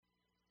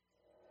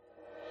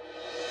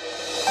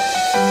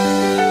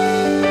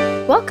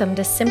Welcome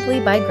to Simply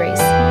by Grace,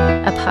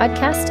 a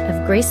podcast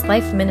of Grace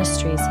Life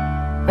Ministries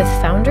with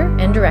founder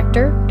and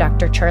director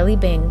Dr. Charlie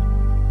Bing.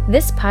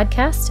 This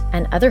podcast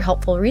and other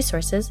helpful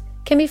resources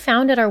can be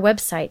found at our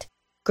website,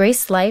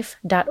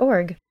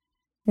 gracelife.org.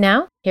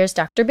 Now, here's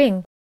Dr.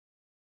 Bing.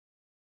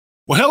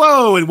 Well,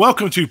 hello and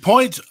welcome to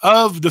Point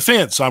of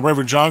Defense. I'm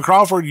Reverend John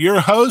Crawford, your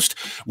host.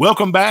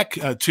 Welcome back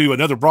to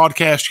another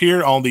broadcast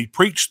here on the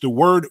Preach the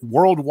Word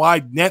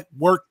Worldwide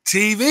Network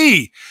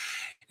TV.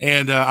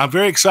 And I'm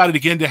very excited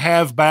again to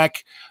have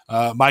back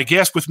my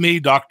guest with me,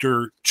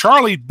 Dr.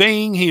 Charlie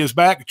Bing. He is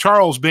back,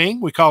 Charles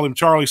Bing. We call him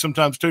Charlie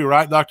sometimes too,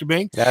 right, Dr.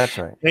 Bing? That's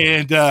right.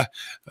 And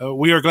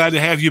we are glad to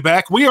have you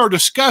back. We are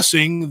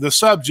discussing the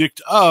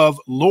subject of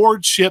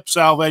Lordship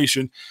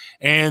Salvation,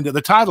 and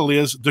the title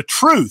is The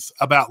Truth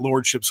About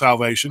Lordship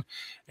Salvation.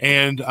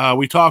 And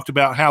we talked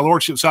about how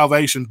Lordship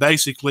Salvation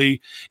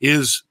basically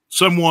is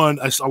someone,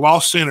 a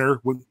lost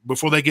sinner,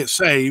 before they get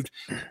saved,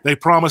 they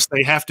promise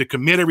they have to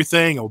commit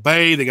everything,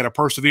 obey, they got to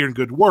persevere in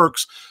good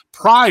works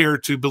prior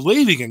to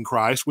believing in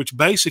Christ, which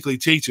basically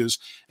teaches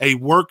a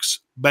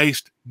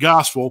works-based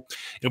gospel.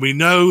 And we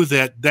know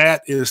that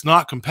that is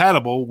not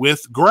compatible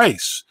with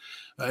grace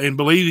in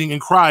believing in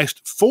Christ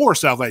for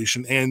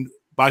salvation and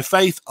by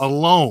faith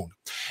alone.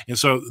 And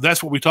so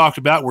that's what we talked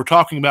about. We're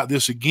talking about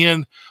this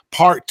again,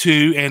 part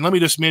 2. And let me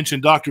just mention,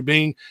 Dr.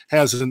 Bing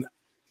has an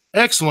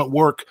excellent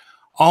work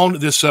on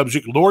this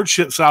subject,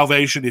 Lordship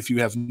Salvation. If you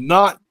have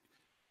not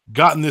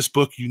gotten this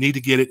book, you need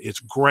to get it. It's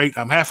great.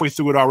 I'm halfway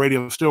through it already.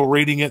 I'm still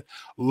reading it,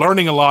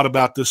 learning a lot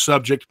about this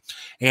subject.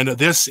 And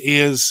this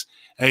is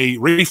a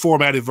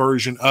reformatted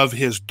version of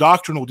his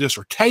doctrinal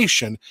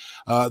dissertation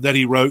that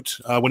he wrote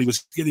when he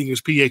was getting his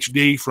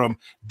PhD from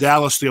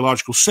Dallas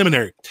Theological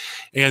Seminary.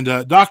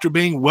 And Dr.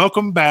 Bing,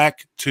 welcome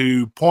back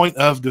to Point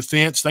of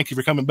Defense. Thank you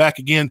for coming back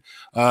again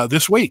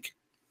this week.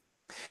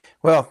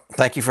 Well,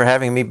 thank you for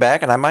having me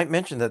back. And I might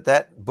mention that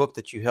that book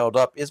that you held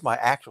up is my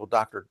actual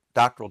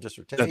doctoral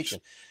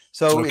dissertation.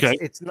 So okay.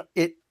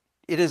 It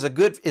is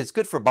it's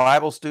good for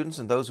Bible students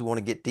and those who want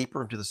to get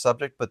deeper into the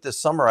subject. But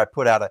this summer I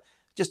put out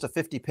just a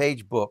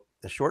 50-page book,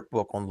 a short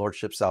book on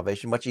Lordship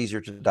Salvation, much easier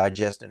to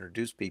digest and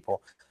introduce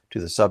people to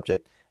the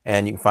subject.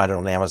 And you can find it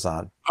on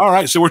Amazon. All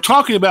right. So we're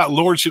talking about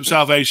Lordship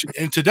Salvation.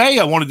 And today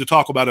I wanted to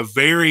talk about a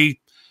very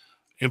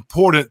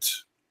important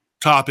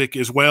topic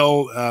as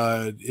well.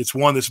 It's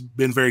one that's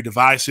been very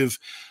divisive.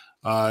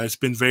 It's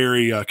been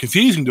very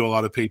confusing to a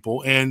lot of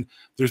people. And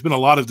there's been a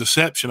lot of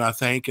deception, I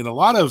think. And a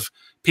lot of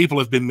people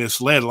have been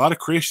misled. A lot of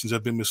Christians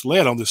have been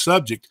misled on this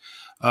subject.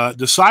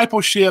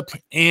 Discipleship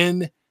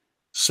and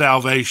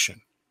salvation.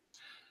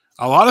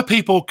 A lot of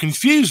people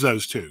confuse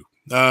those two.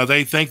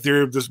 They think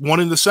they're just one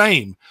and the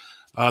same.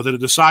 That a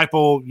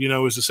disciple,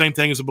 is the same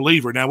thing as a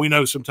believer. Now, we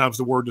know sometimes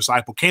the word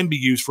disciple can be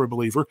used for a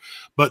believer,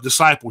 but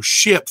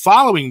discipleship,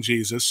 following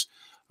Jesus,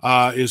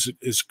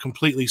 is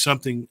completely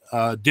something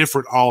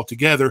different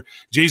altogether.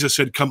 Jesus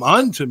said, "Come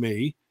unto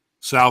me,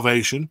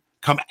 salvation.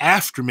 Come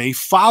after me,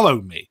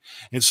 follow me."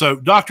 And so,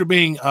 Dr.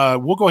 Bing,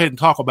 we'll go ahead and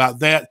talk about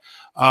that.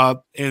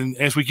 And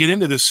as we get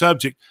into this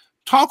subject,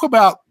 talk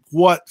about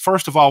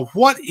first of all,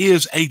 what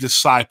is a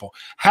disciple?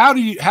 How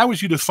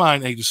would you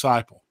define a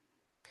disciple?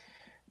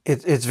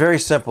 It's very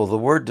simple. The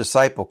word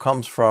disciple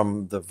comes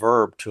from the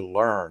verb to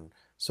learn.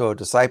 So a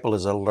disciple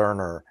is a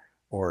learner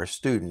or a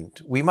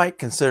student. We might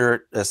consider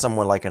it as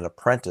someone like an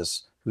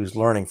apprentice who's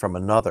learning from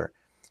another.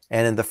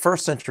 And in the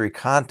first century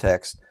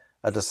context,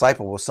 a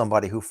disciple was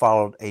somebody who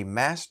followed a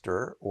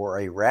master or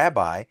a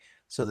rabbi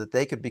so that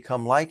they could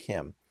become like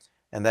him.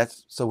 And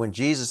so when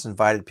Jesus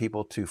invited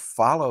people to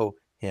follow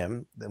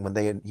him,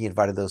 when he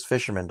invited those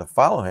fishermen to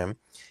follow him,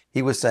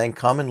 he was saying,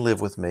 "Come and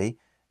live with me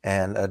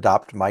and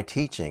adopt my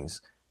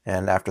teachings."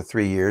 And after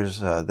 3 years,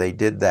 they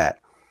did that.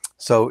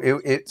 So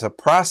it's a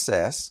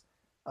process.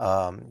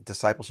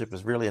 Discipleship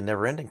is really a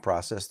never-ending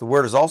process. The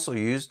word is also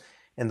used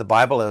in the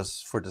Bible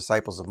as for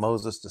disciples of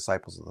Moses,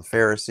 disciples of the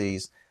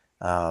Pharisees,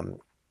 but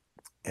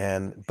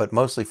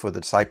mostly for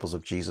the disciples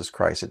of Jesus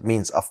Christ. It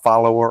means a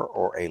follower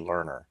or a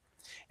learner.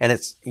 And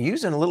it's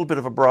used in a little bit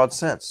of a broad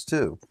sense,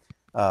 too.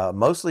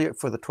 Mostly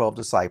for the 12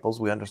 disciples,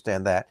 we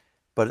understand that,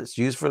 but it's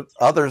used for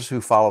others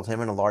who followed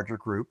him in a larger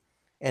group.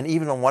 And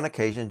even on one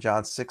occasion,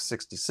 John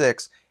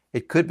 6:66,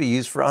 it could be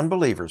used for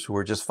unbelievers who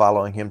were just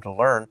following him to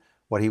learn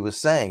what he was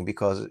saying,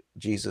 because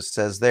Jesus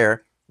says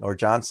there, or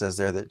John says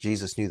there, that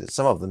Jesus knew that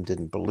some of them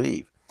didn't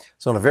believe.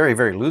 So in a very,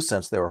 very loose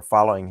sense, they were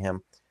following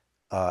him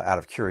out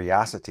of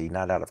curiosity,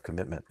 not out of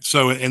commitment.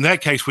 So in that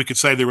case, we could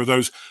say there were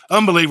those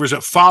unbelievers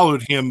that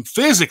followed him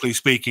physically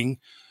speaking,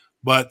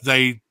 but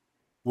they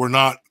were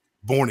not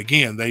born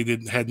again. They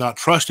had not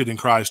trusted in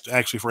Christ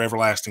actually for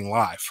everlasting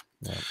life.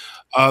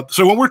 Yeah.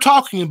 So when we're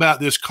talking about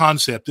this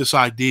concept, this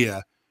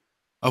idea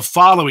of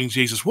following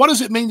Jesus, what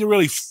does it mean to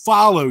really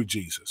follow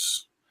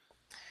Jesus?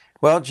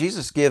 Well,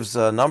 Jesus gives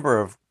a number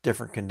of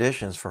different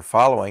conditions for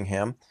following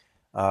him.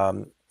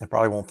 I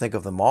probably won't think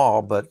of them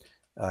all, but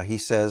he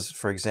says,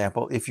 for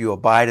example, "If you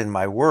abide in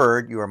my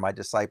word, you are my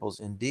disciples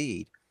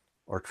indeed,"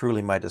 or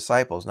 "truly my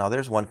disciples." Now,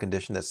 there's one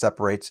condition that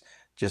separates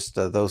just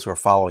those who are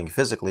following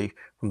physically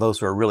from those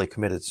who are really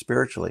committed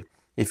spiritually.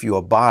 If you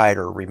abide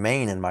or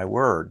remain in my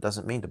word,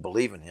 doesn't mean to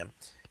believe in him.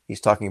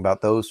 He's talking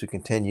about those who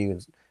continue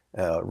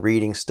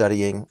reading,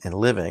 studying, and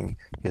living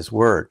his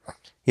word.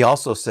 He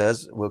also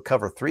says, we'll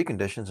cover 3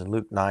 conditions in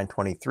Luke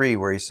 9:23,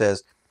 where he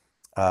says,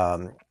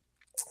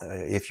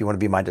 if you want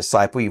to be my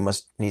disciple, you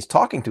must, and he's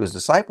talking to his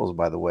disciples,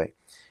 by the way.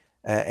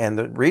 And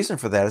the reason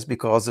for that is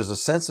because there's a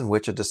sense in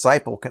which a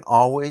disciple can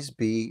always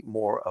be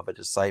more of a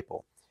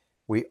disciple.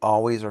 We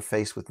always are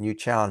faced with new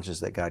challenges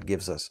that God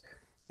gives us.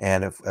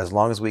 And as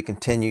long as we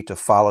continue to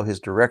follow his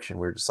direction,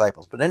 we're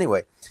disciples. But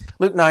anyway,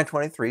 Luke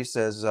 9:23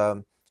 says,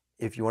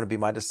 if you want to be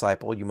my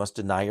disciple, you must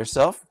deny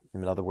yourself.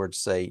 In other words,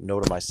 say no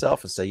to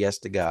myself and say yes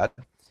to God.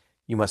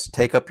 You must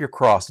take up your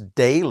cross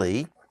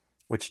daily,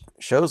 which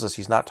shows us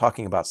he's not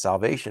talking about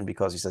salvation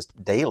because he says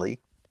daily.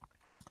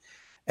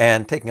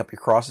 And taking up your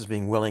cross is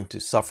being willing to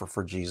suffer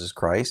for Jesus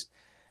Christ.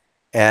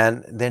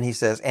 And then he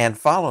says, and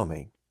follow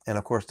me. And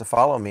of course, to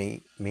follow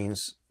me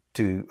means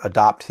to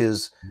adopt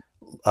his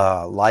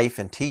life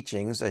and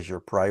teachings as your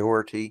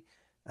priority,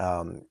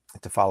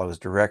 to follow his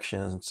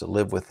directions, to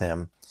live with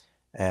him.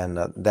 And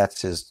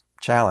that's his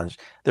challenge.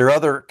 There are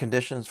other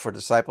conditions for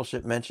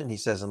discipleship mentioned. He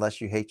says, unless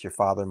you hate your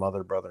father,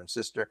 mother, brother, and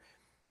sister,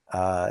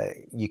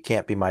 you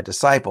can't be my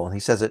disciple. And he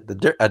says it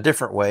a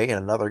different way in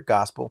another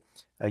gospel.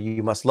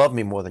 You must love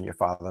me more than your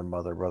father,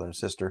 mother, brother, and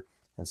sister,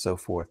 and so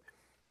forth.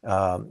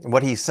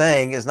 What he's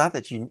saying is not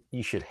that you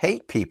should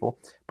hate people,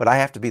 but I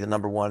have to be the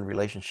number one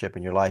relationship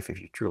in your life if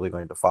you're truly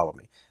going to follow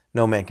me.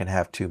 No man can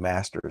have 2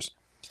 masters.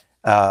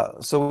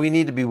 So we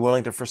need to be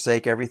willing to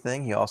forsake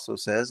everything, he also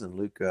says in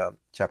Luke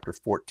chapter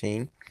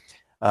 14.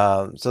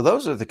 So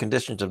those are the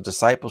conditions of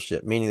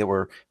discipleship, meaning that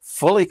we're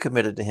fully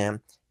committed to him.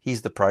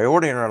 He's the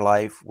priority in our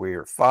life.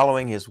 We're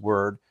following his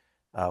word.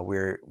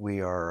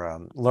 We are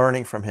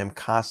learning from him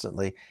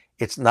constantly.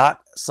 It's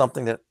not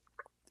something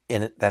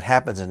that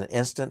happens in an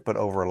instant, but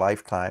over a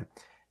lifetime.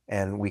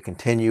 And we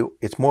continue.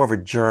 It's more of a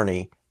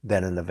journey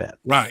than an event.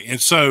 Right.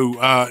 And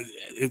so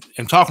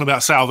in talking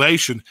about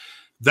salvation,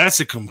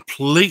 that's a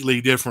completely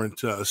different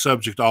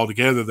subject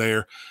altogether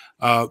there.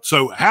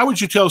 So how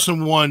would you tell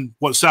someone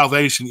what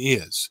salvation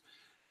is?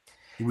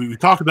 We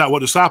talked about what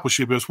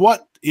discipleship is.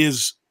 What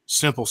is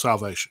simple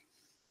salvation?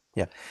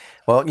 Yeah.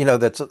 Well,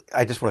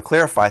 I just want to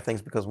clarify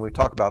things, because when we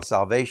talk about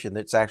salvation,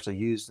 it's actually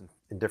used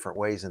in different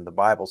ways in the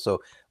Bible.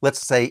 So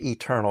let's say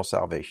eternal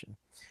salvation.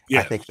 Yeah.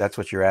 I think that's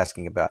what you're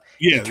asking about.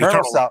 Yeah.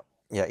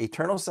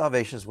 Eternal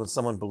salvation is when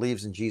someone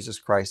believes in Jesus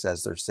Christ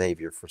as their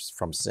savior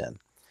from sin.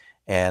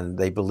 And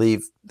they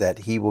believe that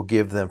he will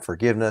give them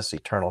forgiveness,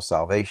 eternal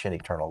salvation,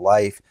 eternal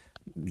life,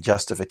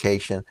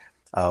 justification,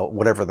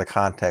 whatever the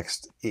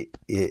context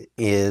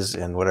is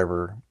and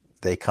whatever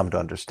they come to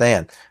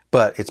understand.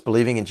 But it's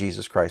believing in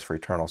Jesus Christ for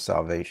eternal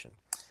salvation,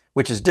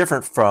 which is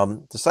different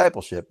from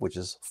discipleship, which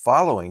is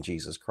following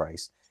Jesus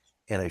Christ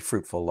in a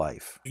fruitful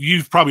life.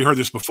 You've probably heard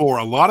this before.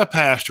 A lot of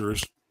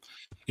pastors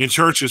in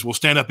churches will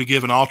stand up and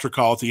give an altar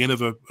call at the end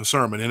of a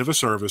sermon, end of a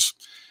service,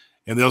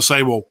 and they'll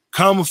say, well,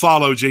 come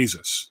follow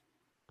Jesus.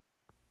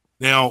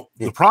 Now,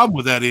 the problem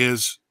with that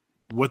is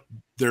what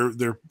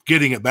they're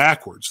getting it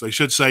backwards. They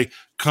should say,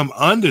 come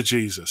unto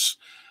Jesus,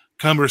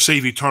 come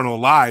receive eternal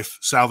life,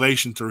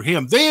 salvation through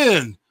him,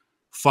 then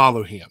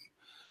follow him.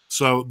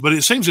 So, but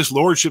it seems this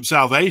lordship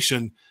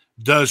salvation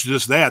does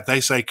just that.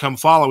 They say, come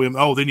follow him.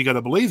 Oh, then you got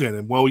to believe in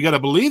him. Well, you got to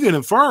believe in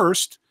him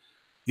first.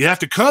 You have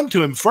to come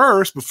to him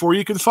first before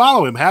you can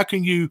follow him. How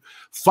can you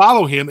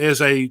follow him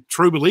as a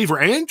true believer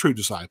and true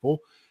disciple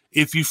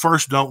if you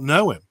first don't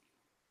know him?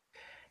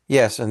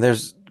 Yes, and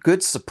there's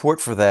good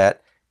support for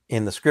that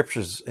in the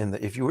scriptures.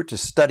 If you were to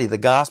study the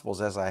Gospels,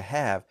 as I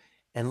have,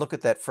 and look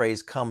at that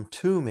phrase, come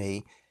to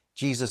me,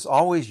 Jesus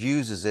always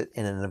uses it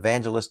in an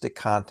evangelistic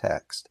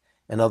context.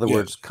 In other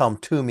words, come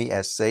to me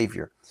as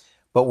Savior.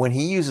 But when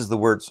he uses the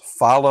words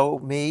follow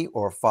me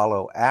or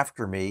follow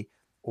after me,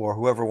 or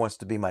whoever wants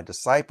to be my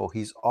disciple,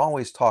 he's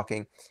always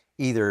talking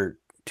either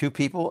to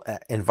people,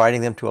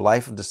 inviting them to a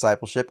life of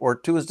discipleship, or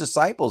to his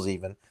disciples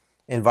even,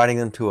 inviting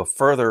them to a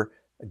further,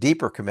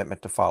 deeper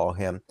commitment to follow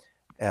him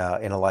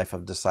in a life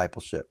of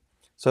discipleship.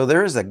 So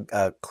there is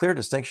a clear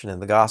distinction in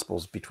the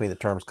Gospels between the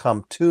terms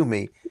come to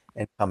me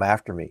and come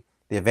after me,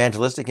 the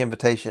evangelistic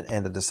invitation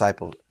and the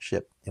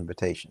discipleship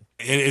invitation.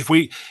 And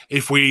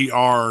if we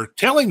are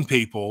telling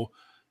people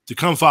to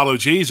come follow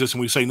Jesus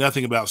and we say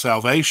nothing about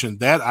salvation,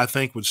 that I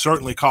think would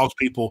certainly cause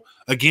people,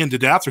 again, to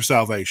doubt their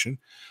salvation,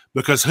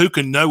 because who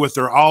can know if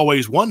they're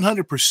always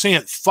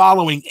 100%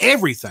 following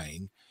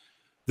everything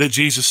that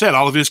Jesus said,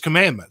 all of his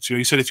commandments?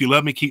 He said, if you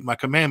love me, keep my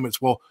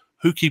commandments. Well,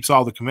 who keeps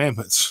all the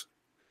commandments?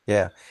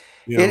 Yeah.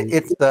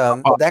 It's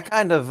that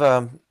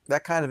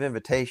kind of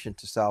invitation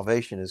to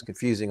salvation is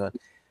confusing on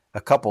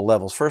a couple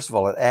levels. First of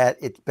all,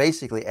 it's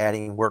basically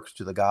adding works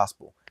to the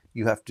gospel.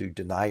 You have to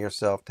deny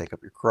yourself, take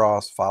up your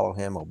cross, follow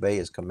him, obey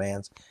his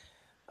commands.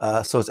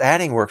 So it's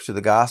adding works to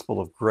the gospel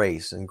of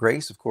grace. And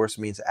grace, of course,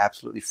 means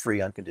absolutely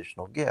free,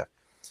 unconditional gift.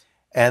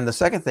 And the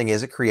second thing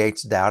is it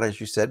creates doubt, as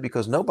you said,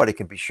 because nobody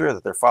can be sure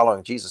that they're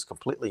following Jesus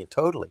completely and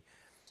totally.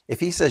 if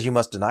he says you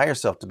must deny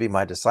yourself to be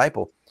my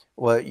disciple,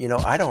 well,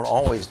 I don't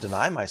always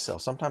deny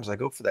myself. Sometimes I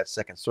go for that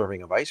second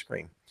serving of ice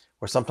cream,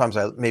 or sometimes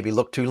I maybe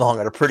look too long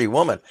at a pretty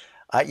woman.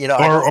 I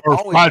don't or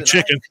always fried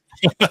deny, chicken.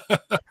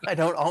 I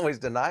don't always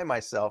deny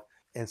myself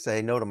and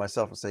say no to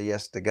myself and say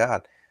yes to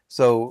God.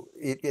 So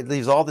it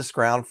leaves all this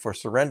ground for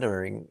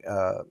surrendering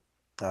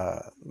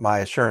my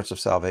assurance of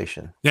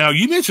salvation. Now,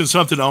 you mentioned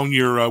something on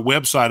your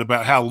website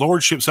about how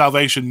lordship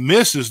salvation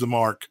misses the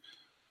mark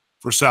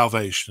for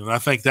salvation. And I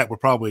think that would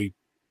probably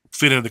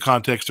fit into the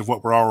context of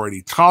what we're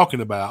already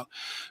talking about,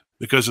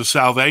 because of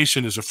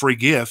salvation is a free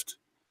gift.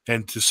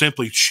 And to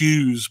simply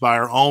choose by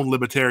our own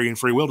libertarian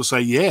free will to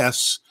say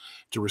yes,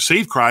 to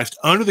receive Christ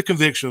under the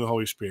conviction of the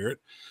Holy Spirit,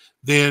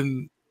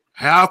 then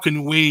how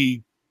can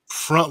we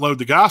front load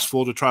the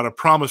gospel to try to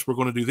promise we're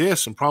going to do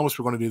this and promise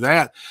we're going to do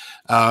that?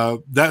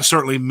 That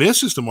certainly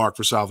misses the mark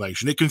for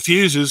salvation. It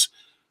confuses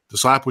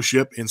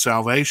discipleship and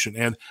salvation.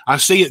 And I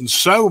see it in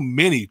so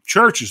many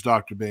churches,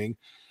 Dr. Bing,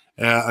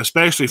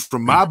 especially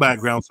from my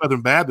background,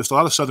 Southern Baptist. A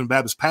lot of Southern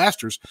Baptist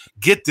pastors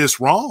get this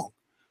wrong.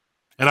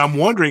 And I'm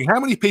wondering how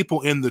many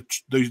people in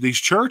these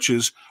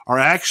churches are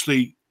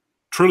actually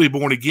truly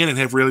born again and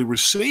have really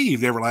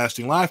received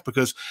everlasting life.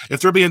 Because if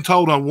they're being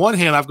told on one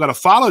hand, I've got to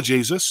follow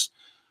Jesus,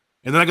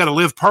 and then I got to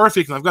live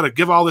perfect, and I've got to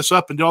give all this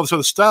up and do all this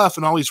other stuff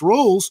and all these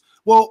rules,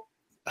 well,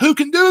 who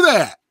can do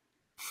that?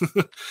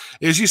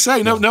 As you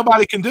say,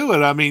 nobody can do it.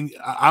 I mean,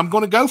 I'm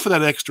going to go for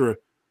that extra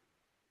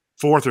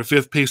fourth or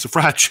fifth piece of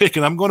fried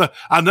chicken.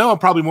 I know I'm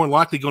probably more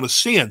likely going to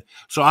sin.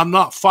 So I'm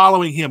not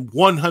following him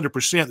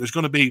 100%. There's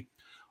going to be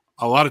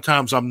a lot of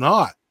times I'm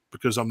not,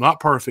 because I'm not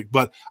perfect,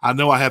 but I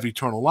know I have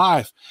eternal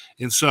life.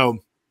 And so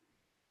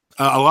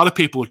a lot of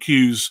people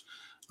accuse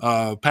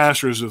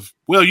pastors of,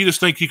 well, you just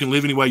think you can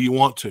live any way you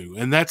want to.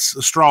 And that's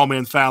a straw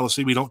man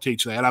fallacy. We don't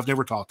teach that. I've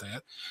never taught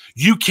that.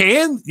 You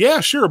can,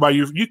 yeah, sure.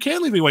 You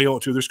can live any way you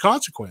want to. There's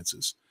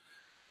consequences.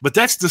 But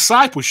that's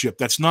discipleship.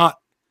 That's not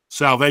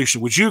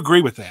salvation. Would you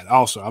agree with that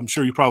also? I'm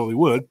sure you probably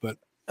would, but.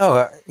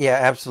 Oh, yeah,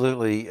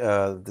 absolutely.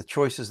 The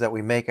choices that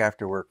we make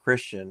after we're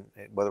Christian,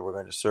 whether we're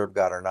going to serve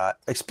God or not,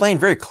 explained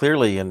very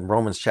clearly in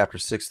Romans chapter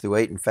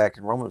 6-8. In fact,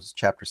 in Romans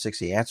chapter 6,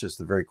 he answers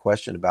the very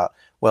question about,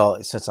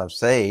 well, since I'm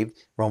saved.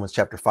 Romans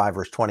chapter 5,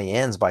 verse 20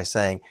 ends by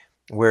saying,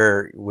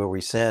 where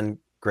we sin,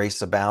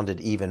 grace abounded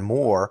even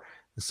more.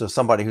 So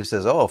somebody who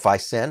says, oh, if I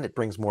sin, it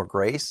brings more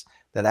grace,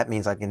 then that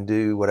means I can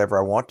do whatever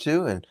I want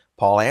to. And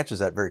Paul answers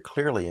that very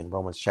clearly in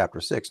Romans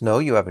chapter 6. No,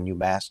 you have a new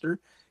master.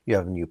 You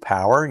have a new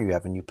power, you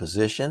have a new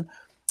position,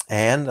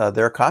 and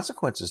there are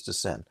consequences to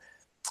sin.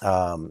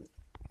 And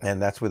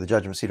that's where the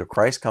judgment seat of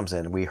Christ comes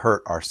in. We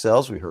hurt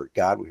ourselves, we hurt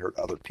God, we hurt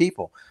other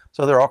people.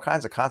 So there are all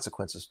kinds of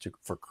consequences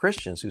for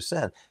Christians who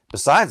sin,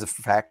 besides the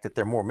fact that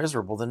they're more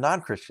miserable than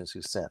non-Christians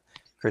who sin.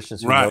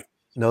 Christians who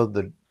know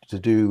to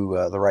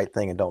do the right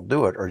thing and don't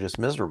do it are just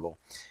miserable.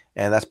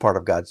 And that's part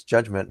of God's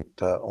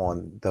judgment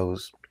on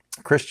those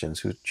Christians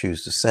who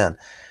choose to sin.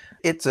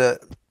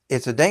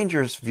 It's a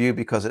dangerous view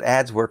because it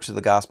adds works to the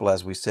gospel,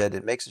 as we said.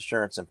 It makes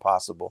assurance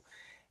impossible.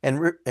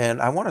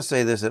 And I want to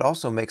say this, it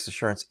also makes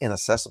assurance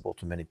inaccessible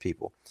to many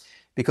people,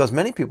 because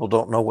many people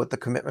don't know what the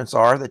commitments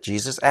are that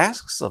Jesus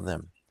asks of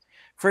them.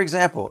 For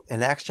example,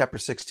 in Acts chapter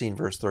 16,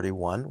 verse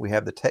 31, we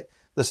have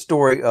the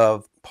story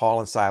of Paul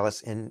and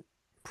Silas in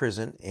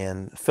prison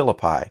in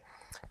Philippi.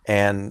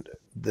 And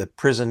the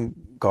prison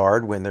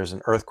guard, when there's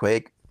an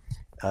earthquake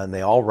and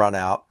they all run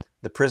out,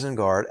 the prison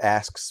guard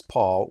asks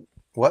Paul,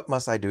 what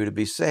must I do to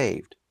be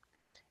saved?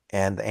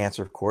 And the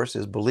answer, of course,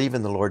 is believe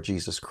in the Lord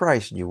Jesus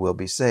Christ and you will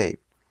be saved.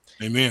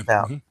 Amen.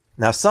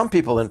 Now some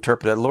people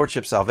interpret a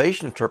lordship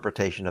salvation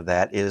interpretation of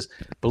that is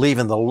believe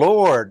in the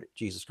Lord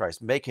Jesus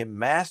Christ, make him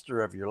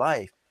master of your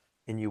life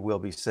and you will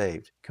be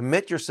saved.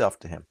 Commit yourself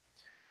to him.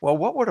 Well,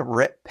 what would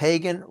a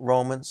pagan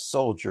Roman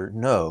soldier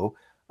know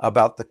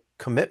about the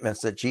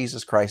commitments that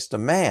Jesus Christ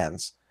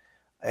demands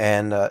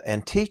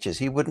and teaches?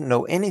 He wouldn't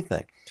know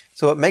anything.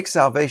 So it makes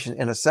salvation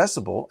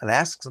inaccessible and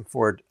asks him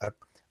for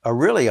a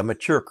really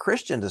mature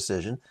Christian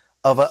decision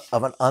of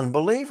an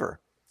unbeliever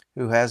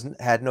who hasn't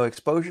had no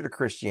exposure to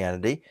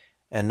Christianity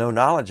and no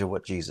knowledge of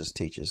what Jesus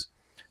teaches.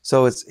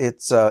 So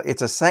it's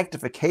a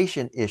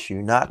sanctification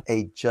issue, not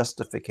a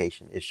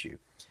justification issue.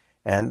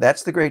 And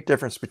that's the great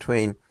difference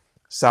between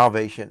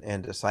salvation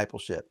and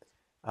discipleship.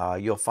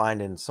 You'll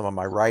find in some of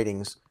my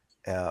writings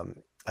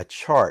a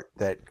chart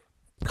that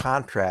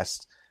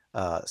contrasts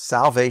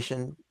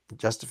salvation,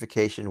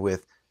 justification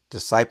with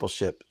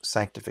discipleship,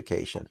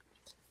 sanctification.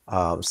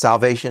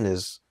 Salvation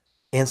is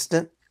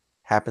instant,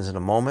 happens in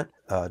a moment.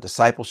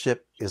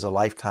 Discipleship is a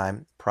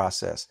lifetime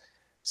process.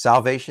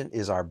 Salvation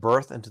is our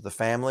birth into the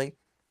family.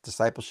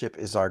 Discipleship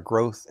is our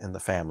growth in the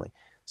family.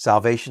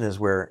 Salvation is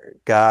where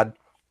God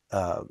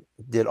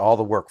did all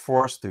the work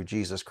for us through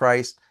Jesus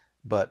Christ,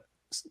 but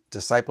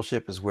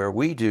discipleship is where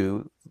we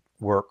do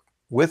work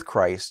with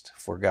Christ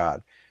for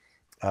God.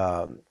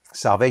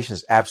 Salvation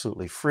is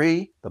absolutely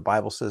free. The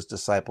Bible says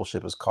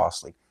discipleship is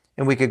costly.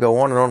 And we could go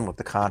on and on with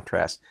the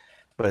contrast.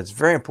 but it's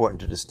very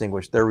important to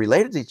distinguish. They're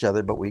related to each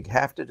other, but we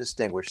have to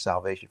distinguish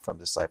salvation from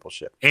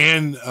discipleship.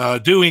 And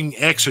doing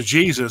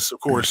exegesis, of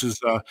course, is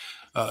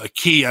a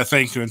key, I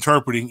think, to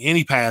interpreting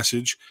any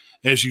passage.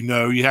 As you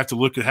know, you have to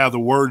look at how the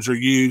words are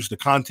used, the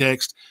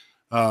context,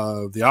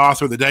 the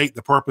author, the date,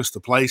 the purpose, the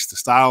place, the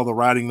style, the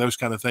writing, those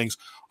kind of things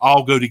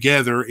all go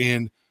together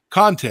in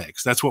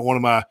context. That's what one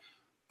of my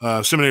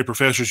seminary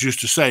professors used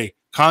to say: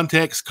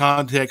 context,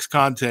 context,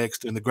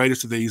 context, and the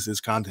greatest of these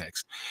is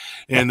context.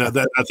 And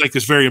that, I think,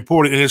 is very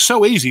important. And it's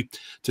so easy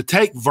to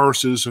take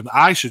verses and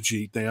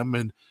eisegete them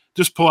and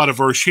just pull out a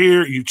verse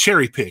here. You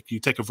cherry pick. You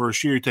take a verse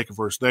here, you take a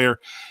verse there,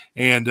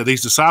 and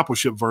these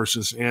discipleship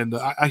verses. And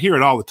I hear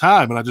it all the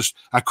time, and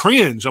I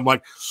cringe. I'm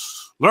like,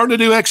 learn to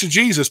do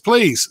exegesis,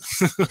 please.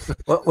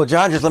 Well,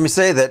 John, just let me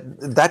say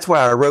that's why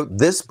I wrote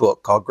this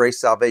book called Grace,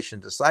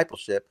 Salvation,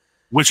 Discipleship,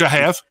 which I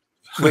have.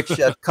 which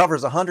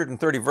covers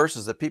 130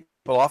 verses that people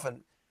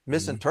often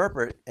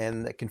misinterpret,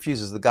 and that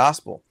confuses the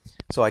gospel.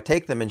 So I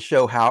take them and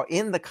show how,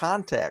 in the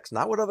context,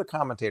 not what other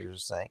commentators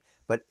are saying,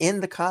 but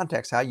in the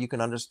context, how you can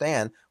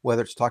understand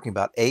whether it's talking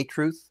about A,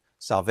 truth,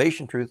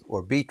 salvation truth,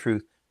 or B,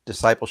 truth,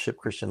 discipleship,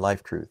 Christian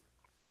life truth.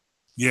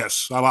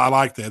 Yes, I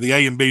like that. The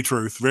A and B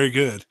truth. Very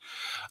good.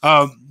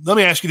 Let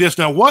me ask you this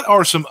now. What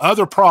are some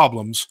other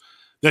problems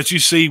that you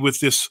see with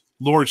this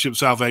lordship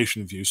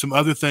salvation view? Some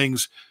other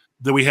things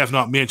that we have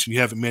not mentioned, you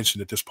haven't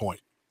mentioned at this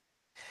point?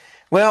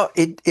 Well,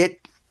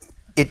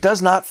 it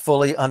does not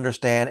fully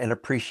understand and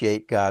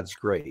appreciate God's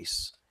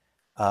grace.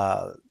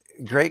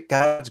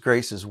 God's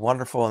grace is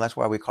wonderful, and that's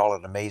why we call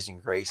it amazing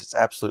grace. It's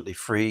absolutely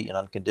free and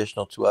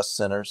unconditional to us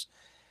sinners.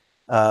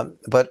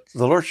 But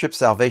the lordship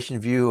salvation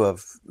view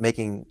of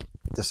making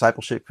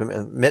discipleship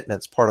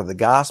commitments part of the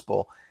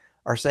gospel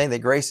are saying that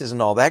grace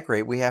isn't all that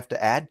great. We have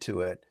to add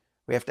to it.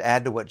 We have to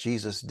add to what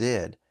Jesus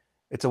did.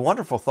 It's a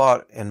wonderful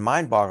thought and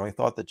mind-boggling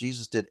thought that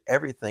Jesus did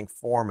everything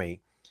for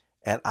me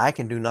and I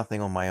can do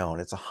nothing on my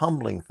own. It's a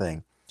humbling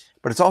thing,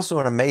 but it's also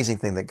an amazing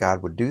thing that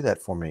God would do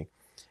that for me.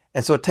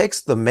 And so it takes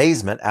the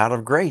amazement out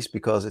of grace,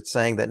 because it's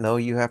saying that, no,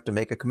 you have to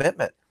make a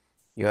commitment.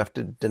 You have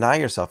to deny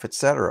yourself,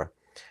 etc.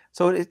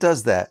 So it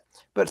does that.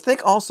 But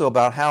think also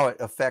about how it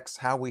affects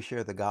how we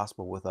share the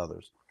gospel with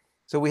others.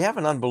 So we have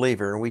an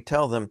unbeliever and we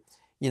tell them,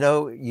 you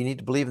need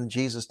to believe in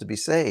Jesus to be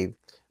saved.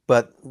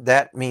 But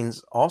that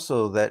means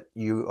also that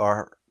you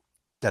are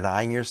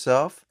denying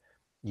yourself.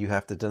 You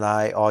have to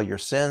deny all your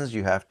sins.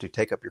 You have to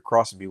take up your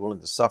cross and be willing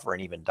to suffer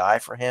and even die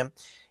for him.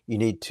 You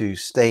need to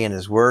stay in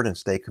his word and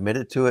stay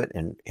committed to it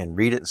and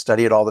read it and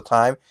study it all the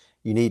time.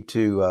 You need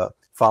to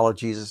follow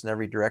Jesus in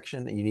every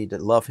direction. You need to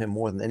love him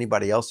more than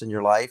anybody else in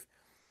your life.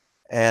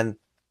 And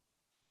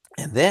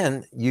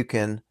then you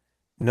can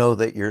know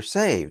that you're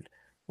saved.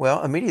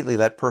 Well, immediately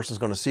that person's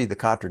going to see the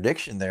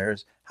contradiction there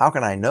is, how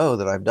can I know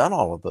that I've done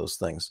all of those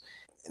things?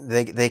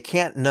 They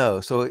can't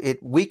know. So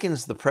it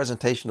weakens the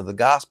presentation of the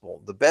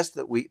gospel. The best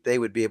that they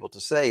would be able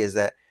to say is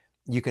that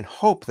you can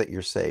hope that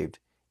you're saved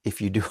if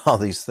you do all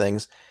these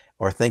things,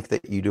 or think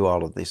that you do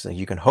all of these things.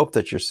 You can hope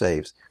that you're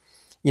saved.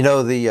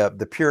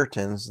 The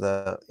Puritans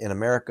in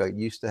America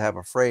used to have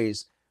a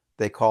phrase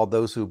they called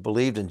those who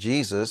believed in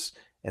Jesus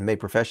and made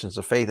professions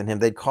of faith in him.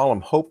 They'd call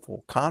them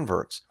hopeful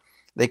converts.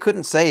 They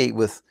couldn't say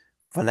with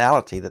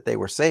finality that they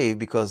were saved,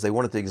 because they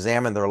wanted to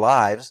examine their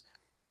lives,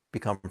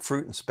 become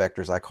fruit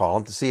inspectors, I call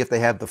them, to see if they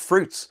had the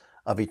fruits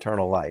of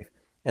eternal life.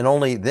 And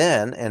only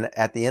then, and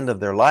at the end of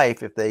their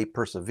life, if they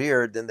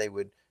persevered, then they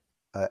would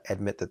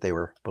admit that they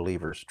were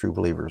believers, true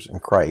believers in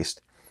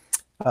Christ.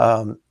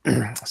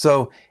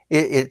 So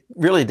it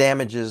really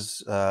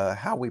damages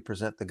how we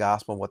present the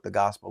gospel, what the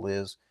gospel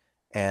is,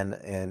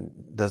 and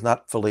does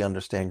not fully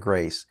understand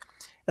grace.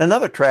 And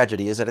another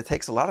tragedy is that it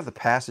takes a lot of the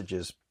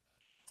passages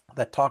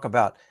that talk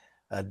about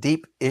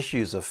deep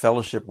issues of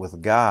fellowship with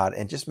God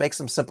and just makes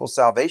them simple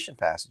salvation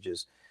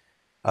passages.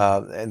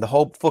 And the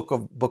whole book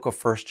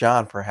of 1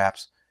 John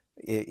perhaps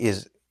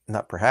is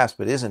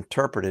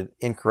interpreted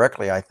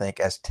incorrectly, I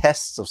think, as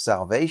tests of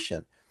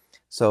salvation.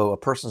 So a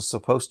person's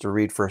supposed to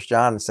read 1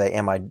 John and say,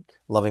 am I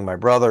loving my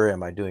brother?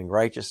 Am I doing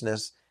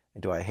righteousness?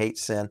 And do I hate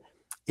sin?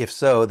 If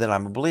so, then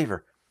I'm a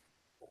believer.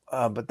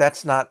 But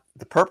that's not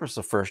the purpose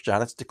of 1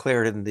 John. It's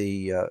declared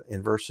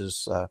in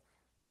verses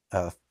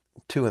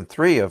 2 and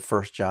 3 of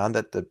 1 John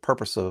that the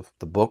purpose of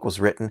the book was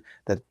written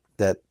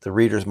that the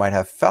readers might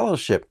have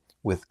fellowship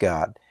with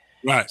God.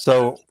 Right.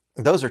 So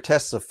those are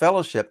tests of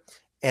fellowship.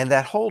 And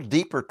that whole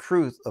deeper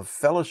truth of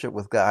fellowship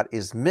with God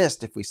is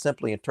missed if we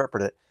simply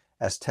interpret it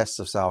as tests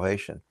of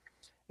salvation.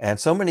 And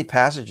so many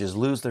passages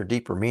lose their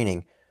deeper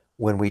meaning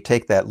when we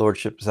take that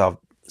lordship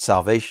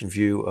salvation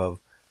view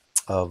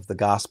of the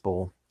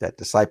gospel, that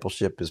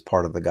discipleship is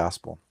part of the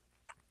gospel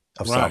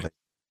of salvation.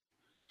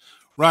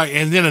 Right.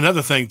 And then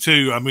another thing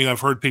too, I mean,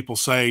 I've heard people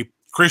say,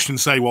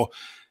 Christians say, well,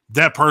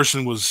 that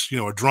person was,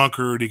 a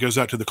drunkard. He goes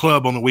out to the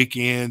club on the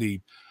weekend,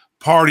 he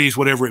parties,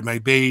 whatever it may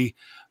be.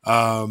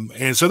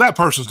 And so that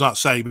person's not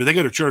saved, but they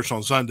go to church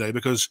on Sunday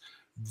because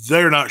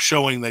they're not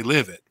showing they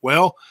live it.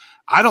 Well,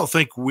 I don't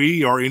think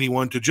we are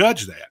anyone to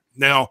judge that.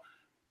 Now,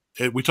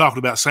 we talked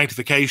about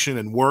sanctification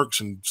and works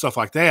and stuff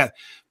like that,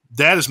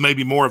 that is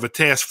maybe more of a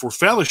test for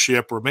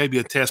fellowship, or maybe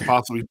a test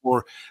possibly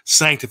for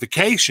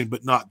sanctification,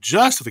 but not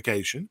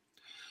justification.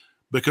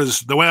 Because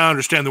the way I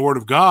understand the Word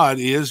of God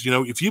is,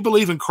 if you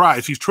believe in Christ,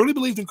 if you've truly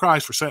believed in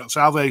Christ for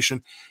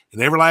salvation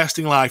and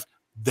everlasting life,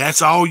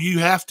 that's all you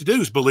have to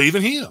do is believe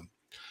in Him.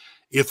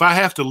 If I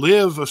have to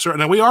live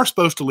now we are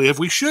supposed to live,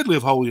 we should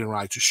live holy and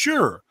righteous,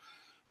 sure.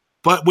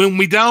 But when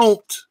we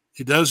don't,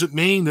 it doesn't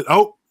mean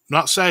that,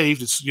 not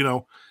saved. It's,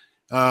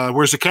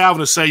 whereas the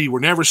Calvinists say you were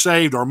never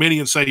saved,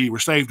 Arminians say you were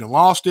saved and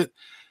lost it.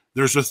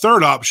 There's a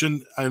third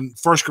option in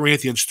 1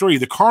 Corinthians 3,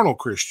 the carnal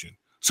Christian.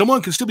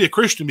 Someone can still be a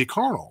Christian and be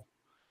carnal.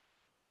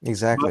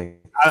 Exactly.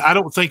 But I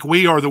don't think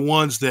we are the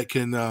ones that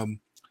can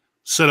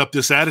set up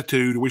this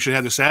attitude, or we should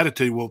have this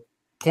attitude, well,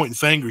 pointing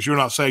fingers, you're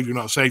not saved, you're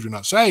not saved, you're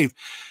not saved.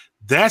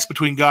 That's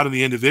between God and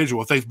the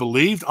individual. If they've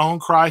believed on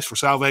Christ for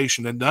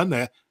salvation and done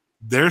that,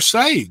 they're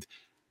saved.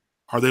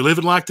 Are they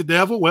living like the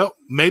devil? Well,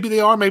 maybe they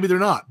are, maybe they're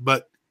not.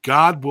 But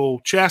God will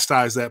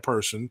chastise that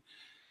person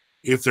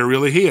if they're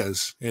really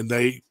His. And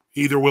they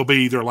either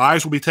their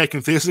lives will be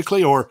taken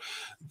physically, or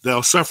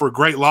they'll suffer a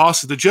great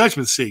loss at the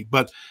judgment seat.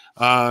 But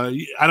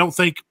I don't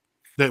think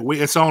that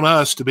it's on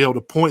us to be able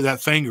to point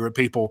that finger at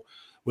people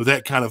with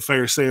that kind of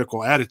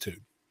pharisaical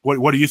attitude.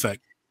 What do you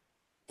think?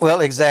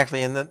 Well,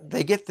 exactly. And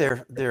they get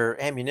their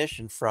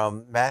ammunition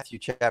from Matthew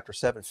chapter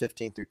 7,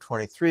 15 through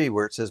 23,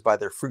 where it says, by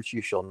their fruits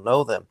you shall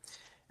know them.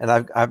 And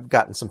I've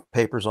gotten some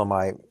papers on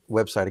my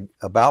website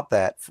about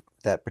that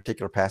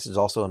particular passage,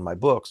 also in my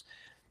books.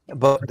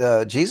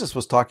 But Jesus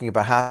was talking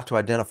about how to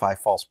identify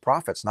false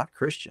prophets, not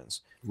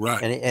Christians.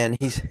 Right. And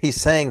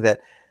he's saying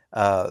that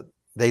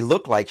they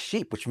look like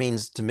sheep, which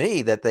means to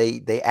me that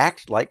they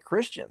act like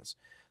Christians.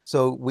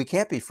 So we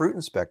can't be fruit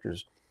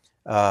inspectors.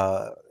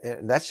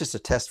 And that's just a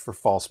test for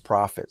false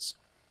prophets.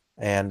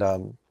 And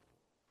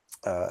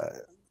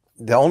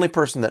the only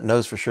person that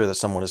knows for sure that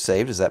someone is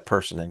saved is that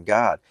person in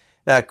God.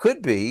 Now, it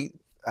could be,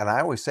 and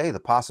I always say the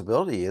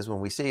possibility is,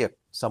 when we see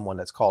someone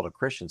that's called a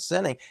Christian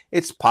sinning,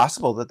 it's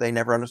possible that they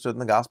never understood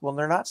the gospel and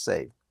they're not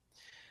saved.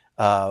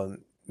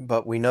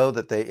 But we know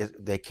that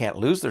they can't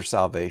lose their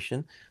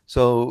salvation.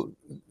 So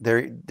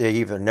they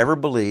either never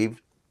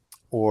believed,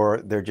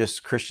 or they're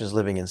just Christians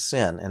living in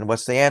sin. And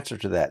what's the answer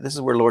to that? This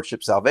is where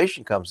Lordship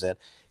Salvation comes in,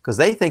 because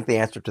they think the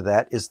answer to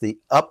that is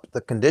up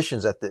the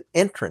conditions at the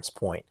entrance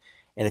point.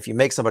 And if you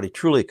make somebody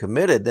truly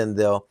committed, then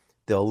they'll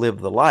live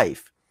the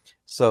life.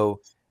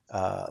 So,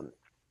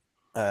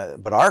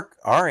 but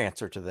our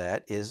answer to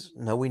that is,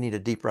 no, we need a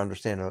deeper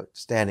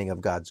understanding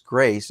of God's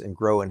grace and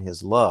grow in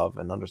His love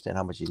and understand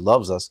how much He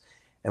loves us.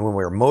 And when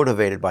we're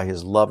motivated by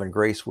His love and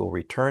grace, we'll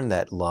return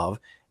that love.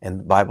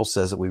 And the Bible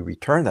says that we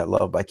return that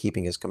love by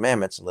keeping His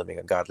commandments and living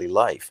a godly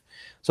life.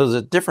 So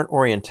there's a different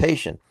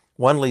orientation.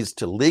 One leads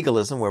to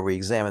legalism, where we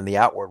examine the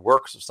outward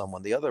works of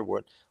someone. The other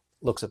one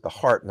looks at the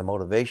heart and the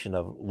motivation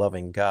of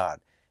loving God.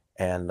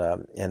 And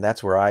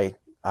that's where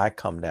I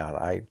come down.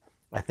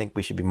 I think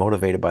we should be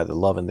motivated by the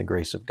love and the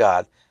grace of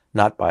God,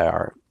 not by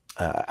our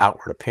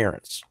outward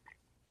appearance.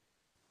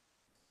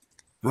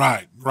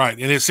 Right.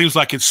 And it seems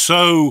like it's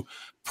so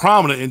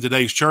prominent in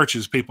today's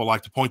churches. People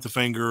like to point the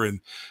finger and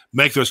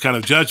make those kind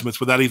of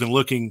judgments without even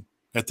looking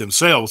at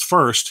themselves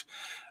first,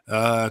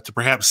 to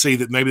perhaps see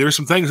that maybe there's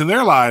some things in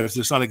their lives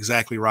that's not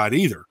exactly right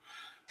either.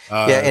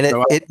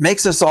 It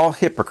makes us all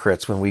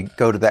hypocrites when we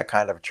go to that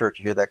kind of church,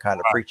 hear that kind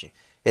of preaching.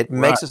 It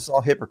makes us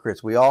all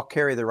hypocrites. We all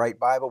carry the right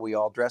Bible. We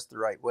all dress the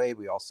right way.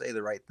 We all say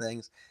the right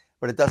things,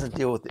 but it doesn't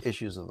deal with the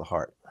issues of the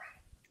heart.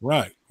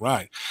 Right.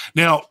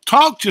 Now,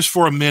 talk just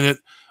for a minute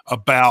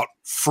about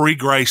free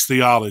grace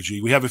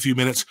theology. We have a few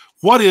minutes.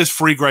 What is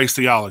free grace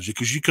theology?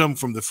 Because you come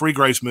from the free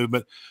grace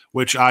movement,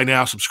 which I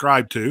now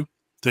subscribe to.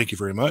 Thank you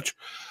very much.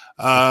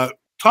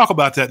 Talk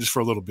about that just for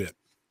a little bit,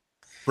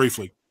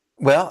 briefly.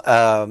 Well,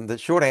 the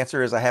short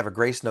answer is I have a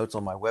grace notes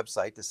on my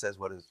website that says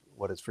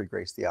what is free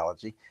grace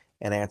theology,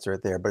 and answer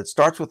it there. But it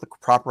starts with the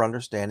proper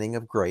understanding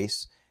of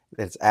grace,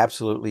 that it's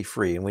absolutely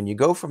free. And when you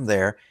go from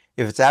there,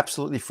 if it's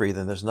absolutely free,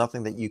 then there's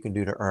nothing that you can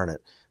do to earn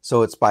it.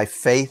 So it's by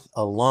faith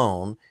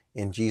alone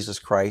in Jesus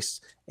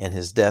Christ and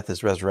His death,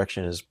 His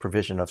resurrection, His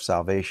provision of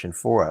salvation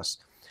for us.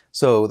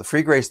 So the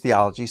free grace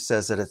theology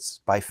says that it's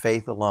by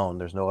faith alone.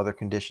 There's no other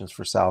conditions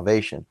for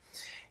salvation.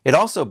 It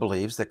also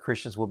believes that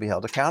Christians will be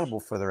held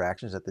accountable for their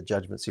actions at the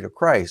judgment seat of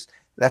Christ.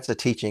 That's a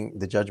teaching,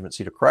 the judgment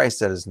seat of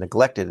Christ, that is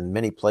neglected in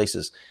many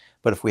places.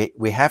 But if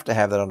we have to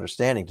have that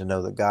understanding to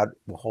know that God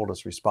will hold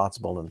us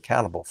responsible and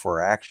accountable for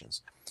our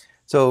actions.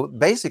 So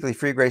basically,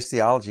 free grace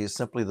theology is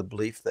simply the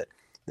belief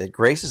that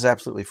grace is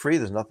absolutely free.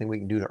 There's nothing we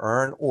can do to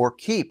earn or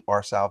keep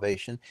our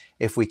salvation.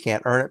 If we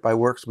can't earn it by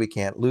works, we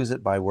can't lose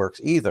it by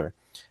works either.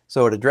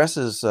 So it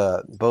addresses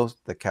both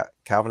the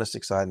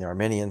Calvinistic side and the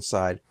Arminian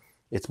side.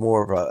 It's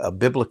more of a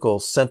biblical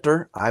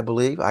center, I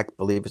believe. I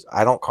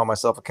don't call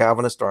myself a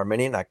Calvinist or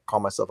Arminian. I call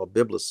myself a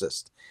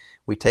biblicist.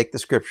 We take the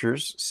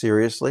scriptures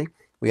seriously.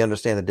 We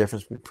understand the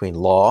difference between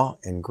law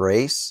and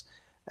grace,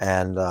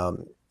 and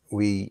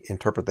we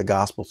interpret the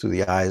gospel through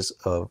the eyes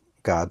of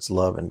God's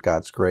love and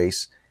God's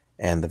grace,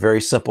 and the very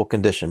simple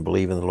condition: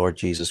 believe in the Lord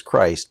Jesus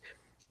Christ,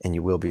 and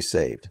you will be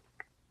saved.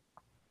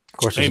 Of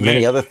course, there's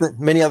Amen.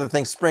 many other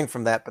things spring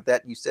from that, but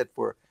that you said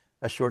for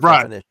a short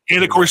Right. definition.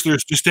 And of course,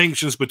 there's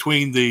distinctions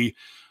between the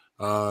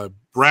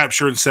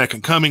rapture and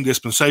second coming,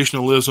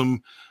 dispensationalism.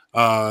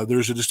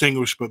 There's a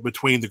distinguishment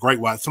between the great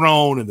white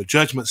throne and the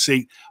judgment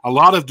seat. A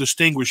lot of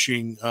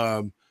distinguishing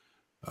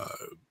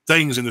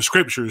things in the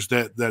scriptures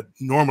that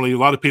normally a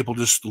lot of people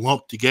just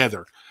lump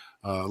together,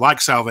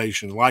 like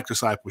salvation, like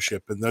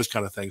discipleship, and those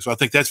kind of things. So I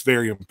think that's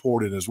very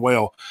important as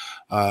well.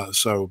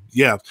 So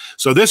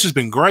this has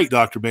been great,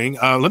 Dr. Bing.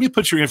 Let me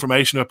put your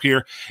information up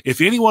here.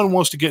 If anyone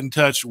wants to get in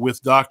touch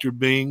with Dr.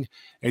 Bing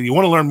and you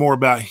want to learn more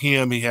about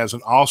him, he has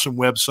an awesome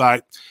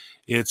website.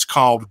 It's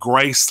called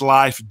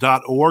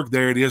gracelife.org.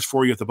 There it is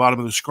for you at the bottom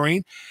of the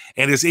screen.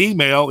 And his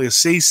email is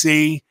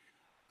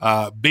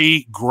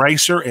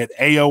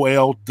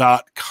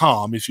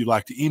ccbgracer@aol.com. If you'd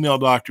like to email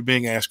Dr.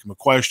 Bing, ask him a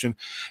question,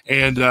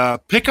 and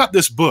pick up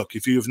this book.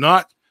 If you have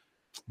not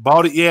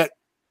bought it yet,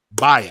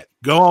 buy it.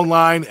 Go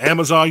online,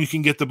 Amazon, you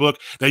can get the book.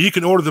 Now, you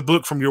can order the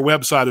book from your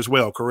website as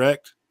well,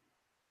 correct?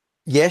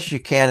 Yes, you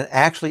can.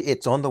 Actually,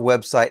 it's on the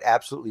website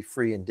absolutely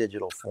free in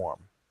digital form.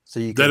 So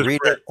you can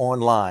read it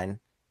online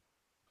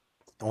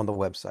on the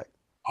website.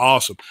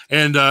 Awesome.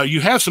 And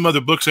you have some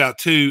other books out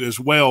too as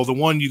well. The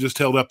one you just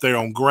held up there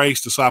on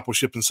grace,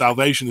 discipleship, and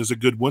salvation is a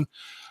good one.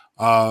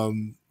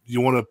 You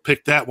want to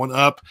pick that one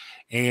up.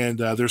 And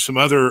there's some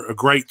other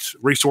great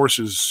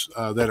resources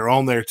that are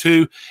on there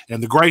too.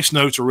 And the grace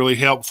notes are really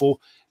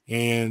helpful.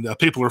 And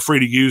people are free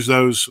to use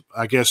those,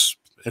 I guess,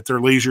 at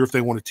their leisure if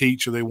they want to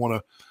teach or they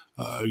want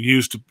to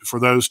use for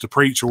those to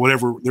preach or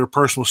whatever their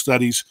personal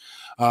studies.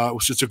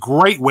 It's a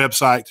great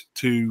website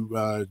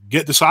to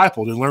get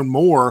discipled and learn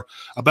more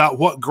about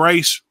what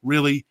grace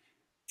really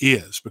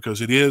is, because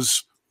it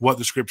is what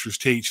the scriptures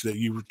teach, that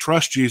you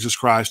trust Jesus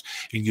Christ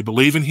and you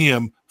believe in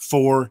him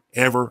for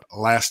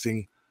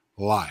everlasting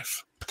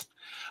life.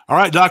 All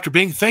right, Dr.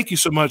 Bing, thank you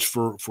so much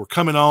for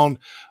coming on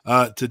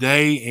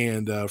today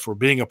and for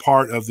being a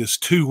part of this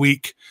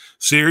 2-week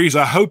series.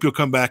 I hope you'll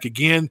come back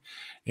again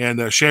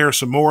and share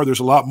some more. There's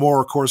a lot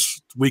more, of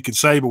course, we could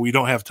say, but we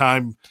don't have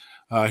time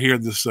here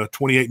in this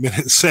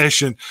 28-minute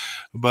session,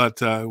 but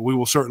we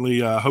will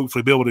certainly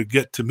hopefully be able to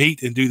get to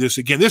meet and do this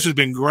again. This has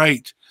been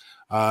great.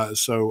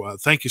 So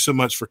thank you so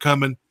much for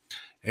coming,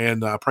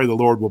 and I pray the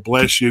Lord will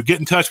bless you.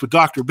 Get in touch with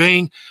Dr.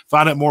 Bing,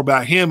 find out more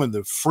about him and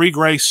the free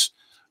grace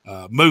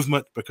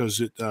movement, because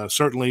it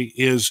certainly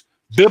is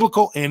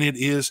biblical and it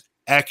is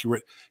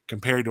accurate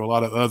compared to a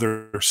lot of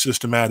other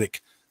systematic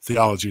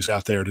theologies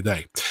out there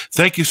today.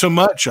 Thank you so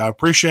much. I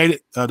appreciate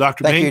it,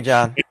 Dr. Bing. Thank you,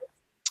 John.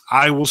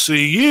 I will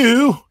see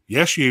you,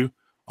 yes, you,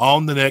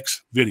 on the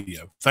next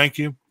video. Thank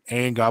you,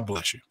 and God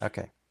bless you.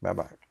 Okay,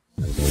 bye-bye.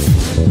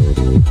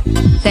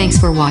 Thanks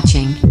for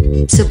watching.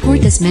 Support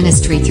this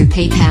ministry through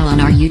PayPal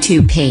on our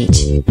YouTube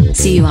page.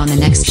 See you on the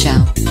next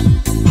show.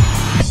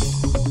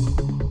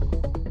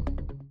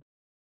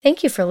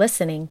 Thank you for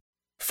listening.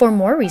 For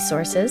more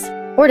resources,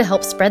 or to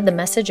help spread the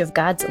message of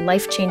God's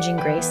life-changing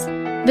grace,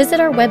 visit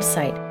our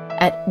website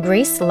at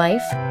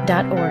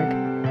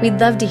gracelife.org.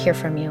 We'd love to hear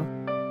from you.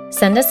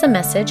 Send us a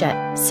message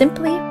at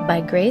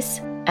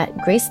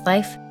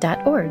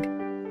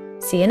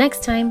simplybygrace@gracelife.org. See you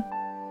next time.